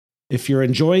If you're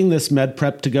enjoying this Med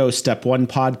Prep to Go Step 1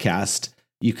 podcast,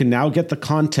 you can now get the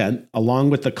content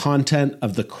along with the content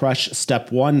of the Crush Step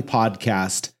 1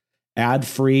 podcast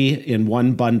ad-free in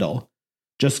one bundle.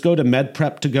 Just go to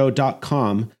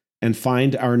medprep2go.com and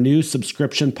find our new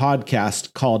subscription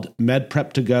podcast called Med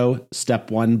Prep to Go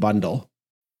Step 1 Bundle.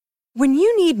 When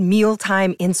you need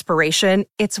mealtime inspiration,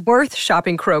 it's worth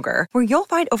shopping Kroger, where you'll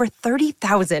find over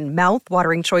 30,000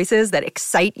 mouth-watering choices that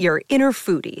excite your inner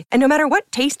foodie. And no matter what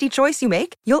tasty choice you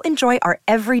make, you'll enjoy our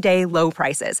everyday low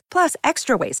prices, plus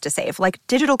extra ways to save, like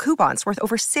digital coupons worth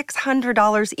over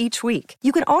 $600 each week.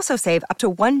 You can also save up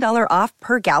to $1 off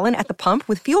per gallon at the pump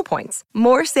with fuel points.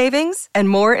 More savings and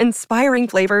more inspiring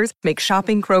flavors make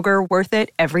shopping Kroger worth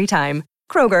it every time.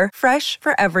 Kroger, fresh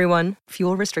for everyone.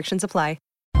 Fuel restrictions apply.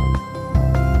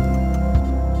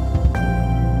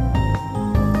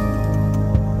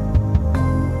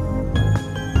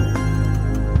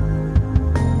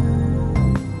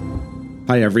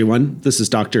 Hi, everyone. This is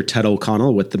Dr. Ted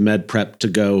O'Connell with the Med Prep to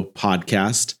Go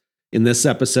podcast. In this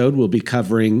episode, we'll be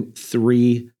covering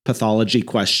 3 pathology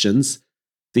questions.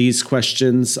 These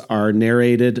questions are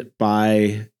narrated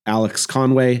by Alex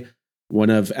Conway, one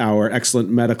of our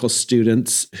excellent medical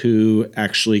students who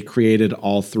actually created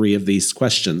all 3 of these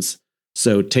questions.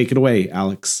 So take it away,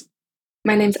 Alex.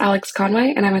 My name's Alex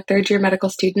Conway, and I'm a third-year medical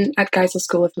student at Geisel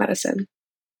School of Medicine.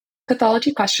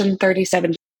 Pathology question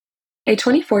 37. A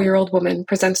 24-year-old woman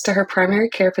presents to her primary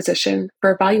care physician for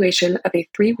evaluation of a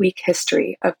 3-week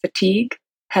history of fatigue,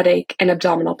 headache, and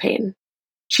abdominal pain.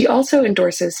 She also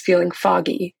endorses feeling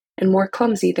foggy and more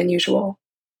clumsy than usual.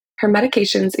 Her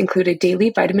medications include a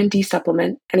daily vitamin D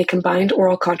supplement and a combined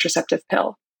oral contraceptive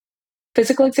pill.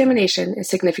 Physical examination is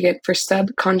significant for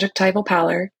subconjunctival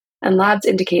pallor, and labs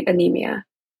indicate anemia.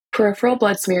 Peripheral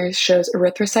blood smears shows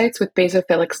erythrocytes with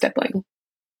basophilic stippling.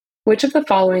 Which of the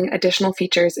following additional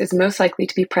features is most likely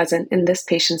to be present in this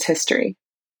patient's history?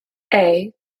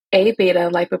 A. A-beta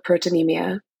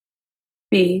lipoproteinemia.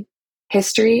 B.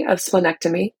 History of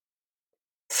splenectomy.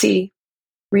 C.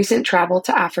 Recent travel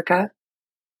to Africa.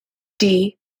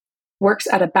 D. Works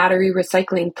at a battery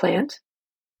recycling plant.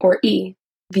 Or E.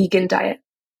 Vegan diet.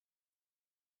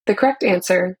 The correct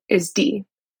answer is D.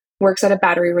 Works at a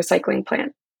battery recycling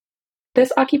plant.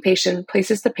 This occupation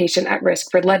places the patient at risk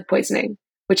for lead poisoning,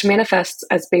 which manifests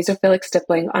as basophilic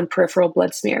stippling on peripheral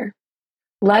blood smear.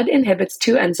 Lead inhibits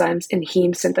 2 enzymes in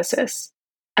heme synthesis,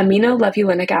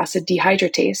 aminolevulinic acid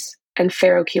dehydratase and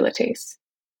ferrochelatase,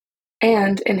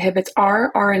 and inhibits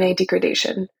rRNA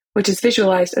degradation, which is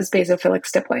visualized as basophilic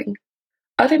stippling.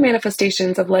 Other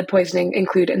manifestations of lead poisoning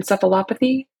include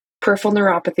encephalopathy, peripheral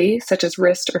neuropathy, such as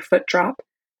wrist or foot drop,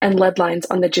 and lead lines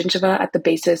on the gingiva at the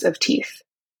bases of teeth.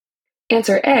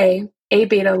 Answer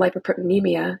A-beta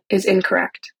lipoproteinemia, is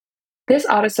incorrect. This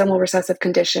autosomal recessive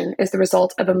condition is the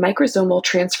result of a microsomal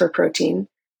transfer protein,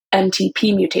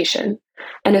 MTP mutation,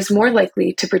 and is more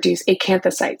likely to produce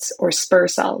acanthocytes, or spur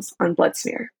cells, on blood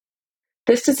smear.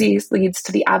 This disease leads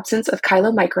to the absence of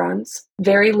chylomicrons,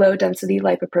 very low-density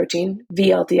lipoprotein,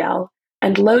 VLDL,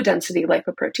 and low-density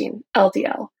lipoprotein,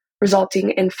 LDL,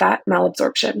 resulting in fat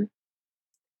malabsorption.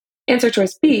 Answer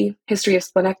choice B, history of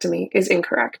splenectomy, is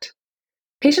incorrect.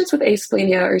 Patients with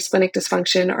asplenia or splenic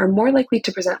dysfunction are more likely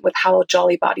to present with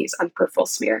Howell-Jolly bodies on peripheral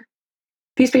smear.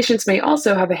 These patients may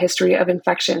also have a history of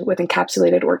infection with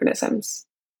encapsulated organisms.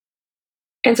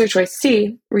 Answer choice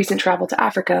C, recent travel to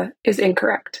Africa, is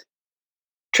incorrect.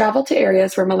 Travel to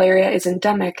areas where malaria is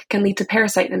endemic can lead to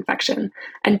parasite infection,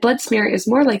 and blood smear is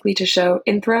more likely to show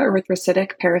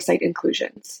intraerythrocytic parasite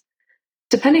inclusions.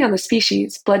 Depending on the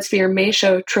species, blood smear may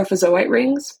show trophozoite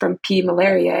rings from P.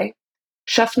 malariae,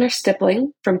 Schuffner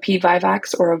stippling from P.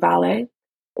 vivax or ovale,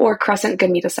 or crescent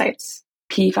gametocytes,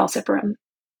 P. falciparum.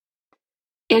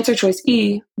 Answer choice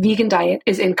E, vegan diet,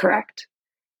 is incorrect.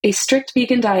 A strict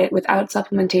vegan diet without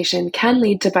supplementation can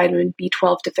lead to vitamin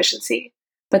B12 deficiency,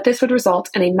 but this would result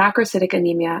in a macrocytic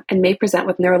anemia and may present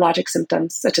with neurologic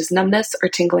symptoms such as numbness or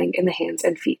tingling in the hands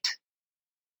and feet.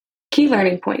 Key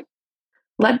learning point.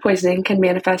 Lead poisoning can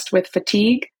manifest with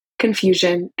fatigue,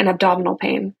 confusion, and abdominal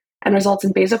pain, and results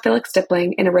in basophilic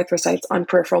stippling in erythrocytes on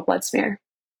peripheral blood smear.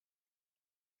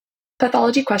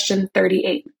 Pathology question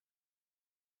 38.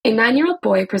 A 9-year-old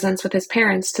boy presents with his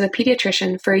parents to the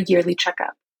pediatrician for a yearly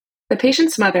checkup. The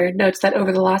patient's mother notes that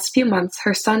over the last few months,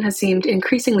 her son has seemed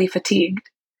increasingly fatigued.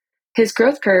 His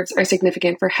growth curves are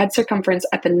significant for head circumference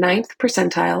at the 9th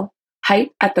percentile,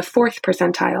 height at the 4th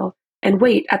percentile, and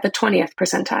weight at the 20th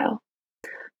percentile.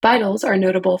 Vitals are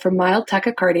notable for mild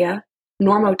tachycardia,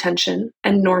 normotension,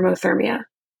 and normothermia.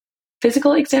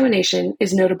 Physical examination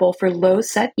is notable for low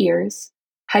set ears,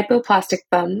 hypoplastic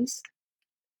thumbs,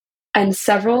 and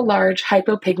several large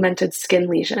hypopigmented skin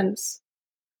lesions.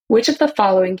 Which of the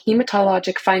following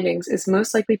hematologic findings is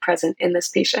most likely present in this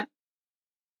patient?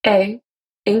 A.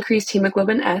 Increased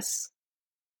hemoglobin S.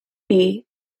 B.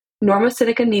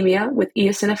 Normocytic anemia with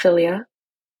eosinophilia.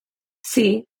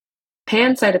 C.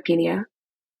 Pancytopenia.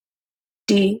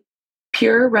 D.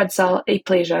 Pure red cell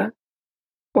aplasia.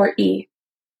 Or E.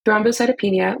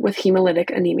 Thrombocytopenia with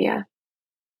hemolytic anemia.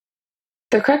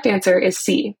 The correct answer is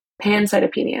C.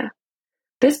 Pancytopenia.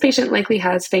 This patient likely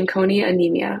has Fanconi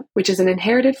anemia, which is an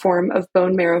inherited form of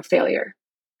bone marrow failure.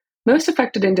 Most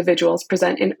affected individuals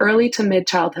present in early to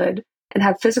mid-childhood and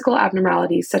have physical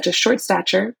abnormalities such as short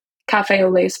stature, café au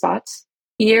lait spots,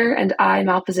 ear and eye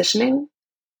malpositioning,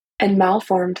 and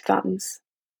malformed thumbs.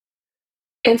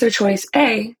 Answer choice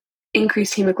A,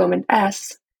 increased hemoglobin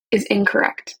S, is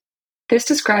incorrect. This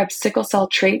describes sickle cell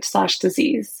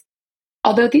trait/disease.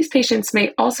 Although these patients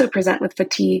may also present with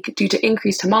fatigue due to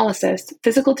increased hemolysis,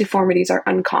 physical deformities are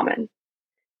uncommon.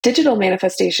 Digital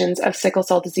manifestations of sickle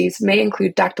cell disease may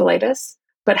include dactylitis,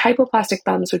 but hypoplastic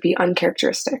thumbs would be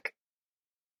uncharacteristic.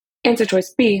 Answer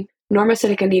choice B,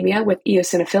 normocytic anemia with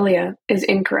eosinophilia, is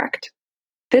incorrect.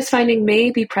 This finding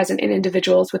may be present in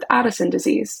individuals with Addison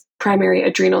disease, primary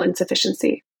adrenal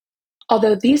insufficiency.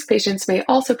 Although these patients may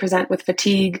also present with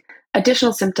fatigue,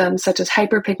 additional symptoms such as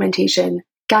hyperpigmentation,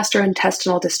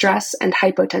 gastrointestinal distress, and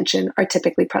hypotension are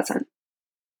typically present.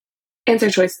 Answer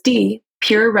choice D,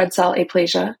 pure red cell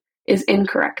aplasia, is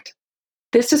incorrect.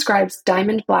 This describes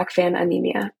Diamond-Blackfan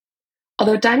anemia.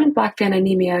 Although Diamond-Blackfan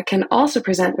anemia can also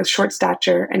present with short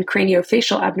stature and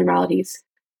craniofacial abnormalities,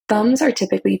 thumbs are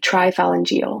typically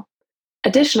triphalangeal.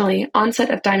 Additionally,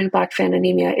 onset of Diamond-Blackfan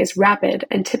anemia is rapid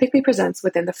and typically presents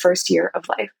within the first year of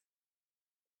life.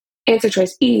 Answer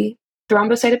choice E,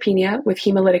 thrombocytopenia with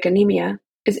hemolytic anemia,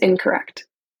 is incorrect.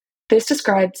 This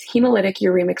describes hemolytic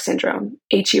uremic syndrome,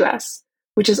 HUS,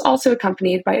 which is also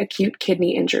accompanied by acute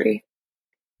kidney injury.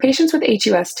 Patients with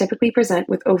HUS typically present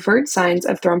with overt signs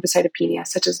of thrombocytopenia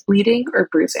such as bleeding or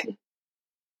bruising.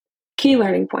 Key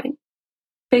learning point.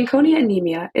 Fanconi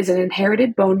anemia is an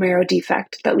inherited bone marrow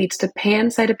defect that leads to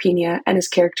pancytopenia and is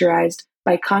characterized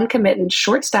by concomitant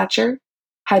short stature,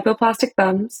 hypoplastic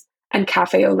thumbs, and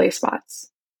café au lait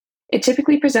spots. It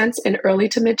typically presents in early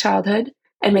to mid-childhood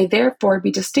and may therefore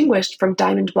be distinguished from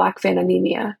Diamond-Blackfan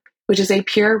anemia, which is a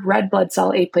pure red blood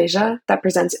cell aplasia that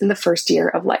presents in the first year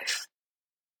of life.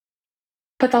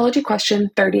 Pathology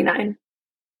question 39.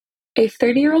 A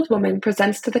 30-year-old woman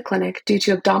presents to the clinic due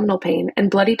to abdominal pain and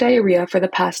bloody diarrhea for the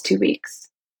past 2 weeks.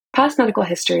 Past medical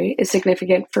history is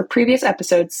significant for previous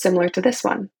episodes similar to this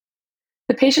one.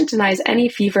 The patient denies any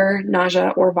fever, nausea,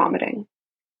 or vomiting.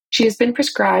 She has been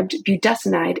prescribed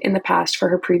budesonide in the past for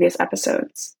her previous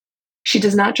episodes. She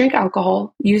does not drink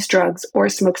alcohol, use drugs, or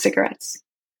smoke cigarettes.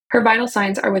 Her vital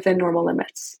signs are within normal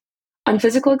limits. On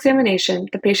physical examination,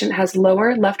 the patient has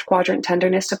lower left quadrant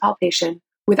tenderness to palpation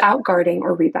without guarding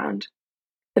or rebound.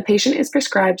 The patient is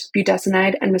prescribed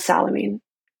budesonide and mesalamine.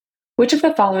 Which of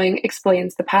the following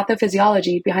explains the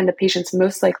pathophysiology behind the patient's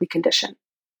most likely condition?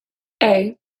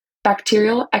 A.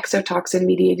 Bacterial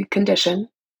exotoxin-mediated condition.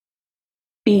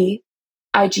 B.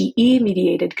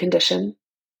 IgE-mediated condition.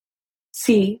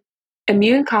 C.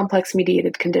 Immune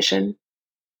complex-mediated condition.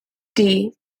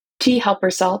 D. T helper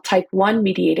cell type 1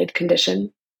 mediated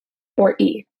condition. Or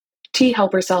E. T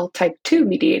helper cell type 2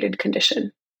 mediated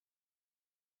condition.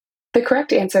 The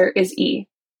correct answer is E.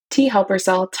 T helper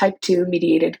cell type 2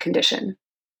 mediated condition.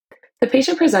 The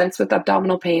patient presents with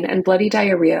abdominal pain and bloody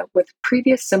diarrhea with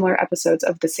previous similar episodes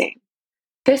of the same.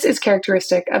 This is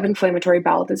characteristic of inflammatory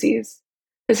bowel disease.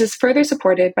 This is further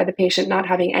supported by the patient not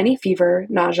having any fever,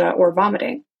 nausea, or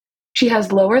vomiting. She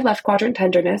has lower left quadrant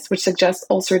tenderness, which suggests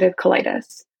ulcerative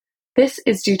colitis. This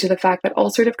is due to the fact that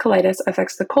ulcerative colitis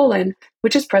affects the colon,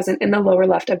 which is present in the lower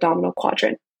left abdominal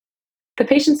quadrant. The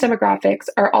patient's demographics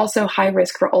are also high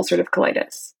risk for ulcerative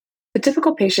colitis. The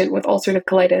typical patient with ulcerative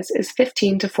colitis is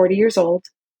 15 to 40 years old,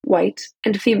 white,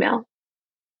 and female.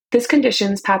 This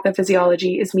condition's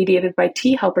pathophysiology is mediated by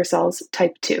T helper cells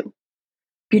type 2.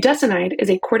 Budesonide is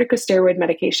a corticosteroid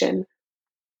medication,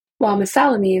 while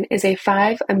mesalamine is a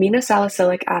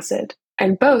 5-aminosalicylic acid,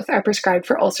 and both are prescribed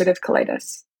for ulcerative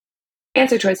colitis.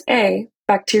 Answer choice A,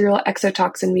 bacterial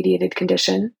exotoxin-mediated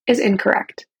condition, is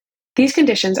incorrect. These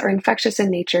conditions are infectious in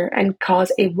nature and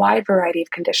cause a wide variety of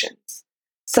conditions.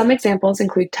 Some examples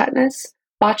include tetanus,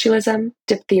 botulism,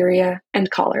 diphtheria,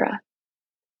 and cholera.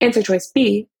 Answer choice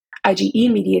B,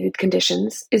 IgE-mediated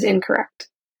conditions, is incorrect.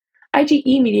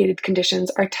 IgE-mediated conditions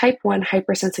are type 1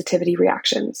 hypersensitivity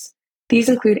reactions. These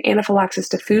include anaphylaxis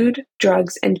to food,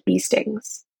 drugs, and bee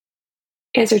stings.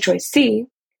 Answer choice C,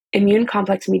 immune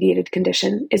complex mediated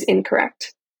condition is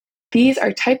incorrect. These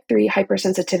are type 3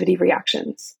 hypersensitivity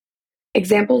reactions.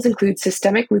 Examples include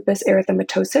systemic lupus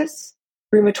erythematosus,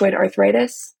 rheumatoid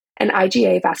arthritis, and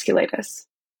IgA vasculitis.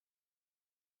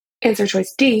 Answer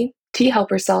choice D, T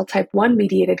helper cell type 1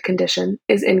 mediated condition,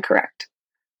 is incorrect.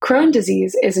 Crohn's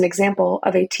disease is an example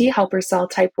of a T helper cell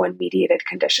type 1 mediated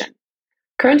condition.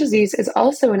 Crohn's disease is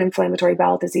also an inflammatory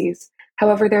bowel disease.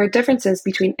 However, there are differences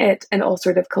between it and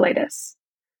ulcerative colitis.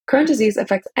 Crohn's disease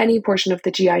affects any portion of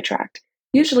the GI tract,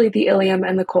 usually the ileum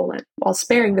and the colon, while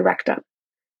sparing the rectum.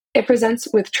 It presents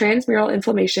with transmural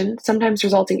inflammation, sometimes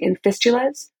resulting in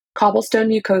fistulas, cobblestone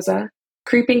mucosa,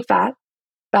 creeping fat,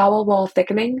 bowel wall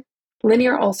thickening,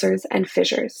 linear ulcers, and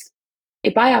fissures.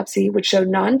 A biopsy would show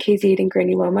non-caseating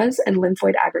granulomas and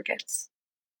lymphoid aggregates.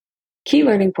 Key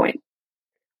learning point.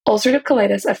 Ulcerative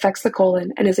colitis affects the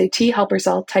colon and is a T helper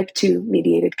cell type 2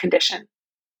 mediated condition.